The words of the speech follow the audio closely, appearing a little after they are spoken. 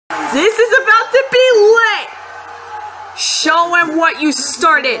This is about to be lit. Show him what you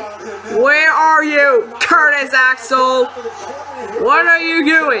started. Where are you, Curtis Axel? What are you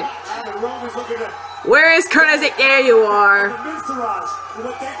doing? Where is Curtis? There you are.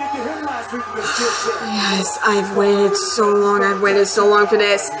 Yes, I've waited so long. I've waited so long for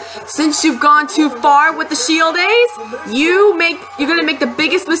this. Since you've gone too far with the Shield days, you're gonna make the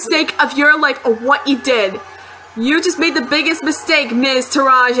biggest mistake of your life of what you did. You just made the biggest mistake, Miz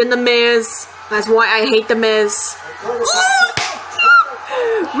Taraj and the Miz. That's why I hate the Miz.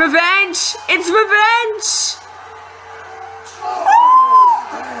 Revenge! It's revenge!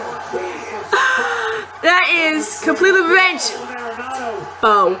 That is completely revenge.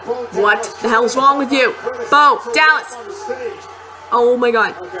 Bo, what the hell's wrong with you? Bo, Dallas. Oh my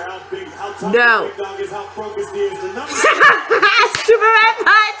god. No. Superman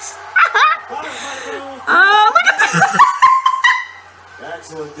punch! Oh, look at that!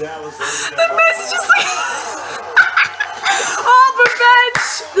 Excellent, Dallas. The Miz is just like... Oh, revenge!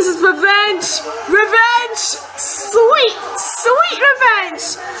 This is revenge! Revenge! Sweet, sweet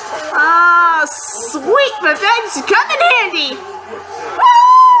revenge! Ah, sweet revenge! Come in handy!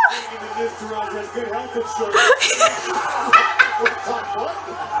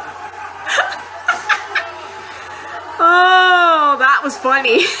 Oh, that was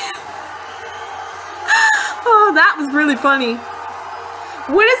funny. Oh, that was really funny.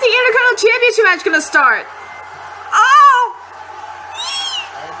 When is the Intercontinental Championship match gonna start? Oh!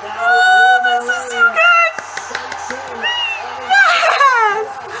 Oh, this is so good! Yes!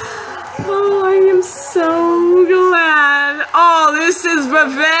 Oh, I am so glad. Oh, this is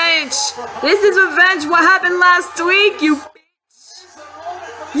revenge. This is revenge. What happened last week, you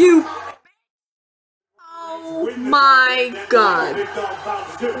bitch? You. Oh my god.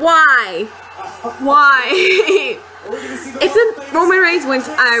 Why? Why? If the Roman Reigns wins,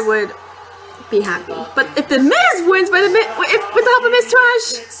 I would be happy. But if the Miz wins with the help of Miz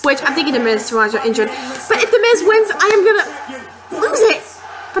Taraj, which I'm thinking the Miz Taraj are injured, but if the Miz wins, I am gonna lose it.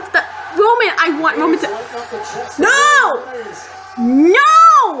 But the Roman, I want Roman to. No!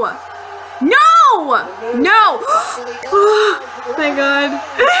 No! No! No! Oh, thank God.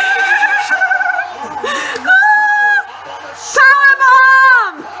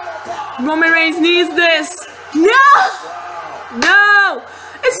 Powerbomb! Roman Reigns needs this. No! No!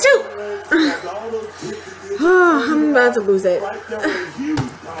 It's too... Oh, I'm about to lose it.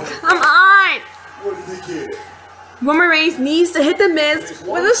 Come on! Roman Reigns needs to hit the Miz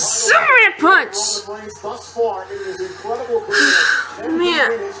with a Superman punch.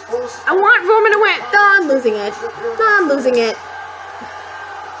 Man, I want Roman to win. No, I'm losing it. No, I'm losing it.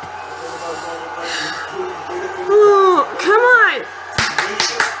 Oh, come on.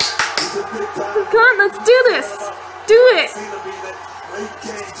 Come on, let's do this. Do it.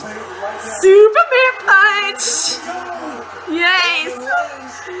 Superman punch. Yes.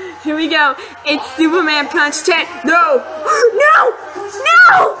 Here we go. It's Superman punch 10. No. No.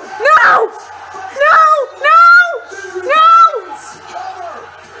 No. No. No. No. No.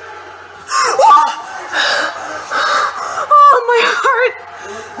 Oh, my heart.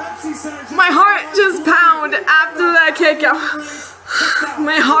 My heart just pounded after that kick out.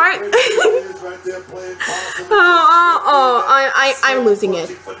 My heart. I'm losing it.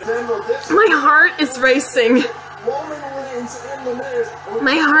 My heart is racing.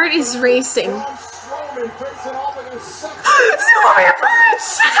 My heart is racing. Superman punch!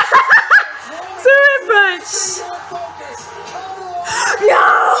 Superman punch! No!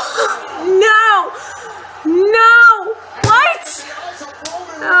 No! No! What?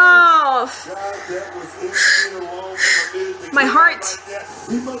 Oh. My heart.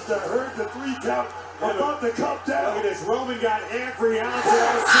 He must have heard the 3 count about to come down. Look at this. Roman got every ounce of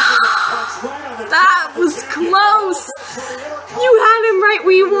that. That was close. You had him right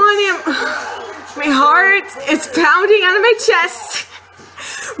where you want him. My heart is pounding out of my chest.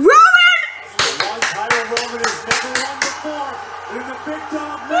 Roman! One title Roman has never won before. In the big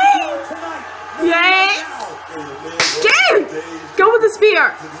dog tonight. Yes. Get him! Go with the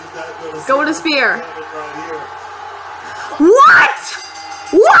spear. Go with the spear. What?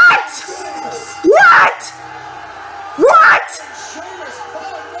 What? What? What?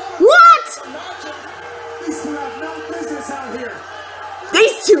 What?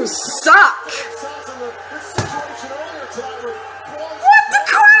 These two suck. What the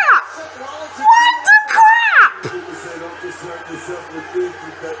crap? What the crap?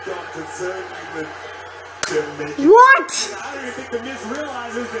 What? I don't even think the Miz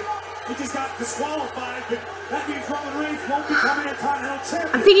realizes that he just got disqualified, but that means Roman Reigns won't be coming in Continental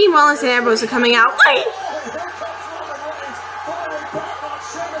Champion. I'm thinking Wallace and Ambrose are coming out. Wait!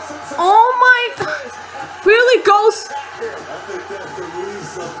 Oh my. Really, Ghost? I think that's the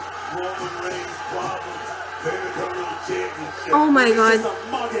reason Roman Reigns' problems. They become the championship. Oh my God. It's just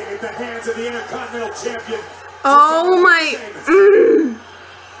a mugging at the hands of the Intercontinental Champion. Oh my.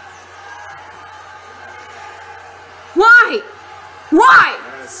 Why? Why?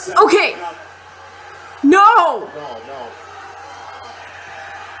 Okay. No.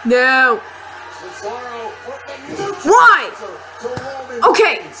 No. Why?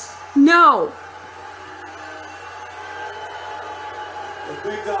 Okay. No. The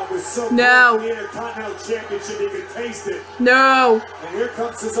big dog was so No. close to the Intercontinental Championship he could taste it. No. And here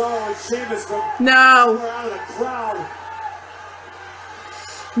comes Cesaro and Sheamus from No. out of the crowd.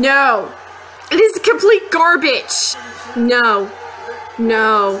 No. It is complete garbage. No.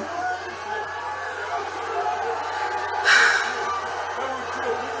 No.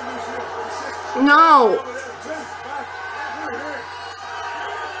 No.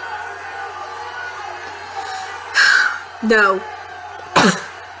 No.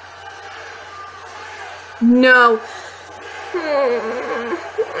 No.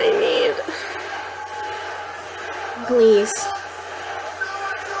 I need. Please.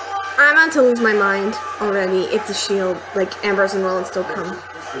 I'm about to lose my mind already if the Shield, like Ambrose and Rollins, still come.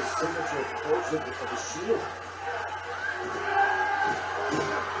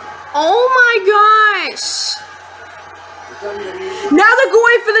 Oh my gosh! Now they're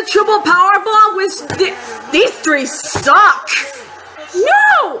going for the triple powerbomb, which these three suck!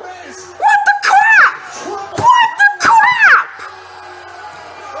 No! What the crap? What the crap?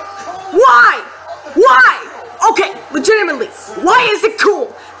 Why? Why? Okay, legitimately, why is it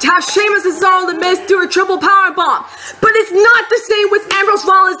cool to have Sheamus and Cesaro and The Miz do a triple powerbomb, but it's not the same with Ambrose,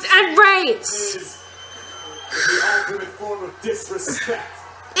 Rollins, and Reigns? The ultimate form of disrespect.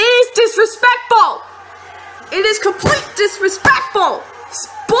 It is disrespectful. It is complete disrespectful. It's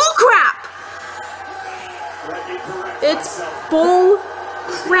bullcrap. It's bull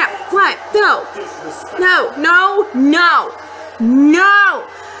crap. What? No. No. No. No. No.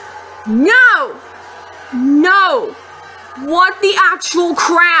 No. No. What the actual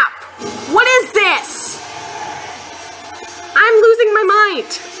crap? What is this? I'm losing my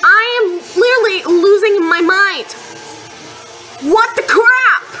mind. I am literally losing my mind. What the crap?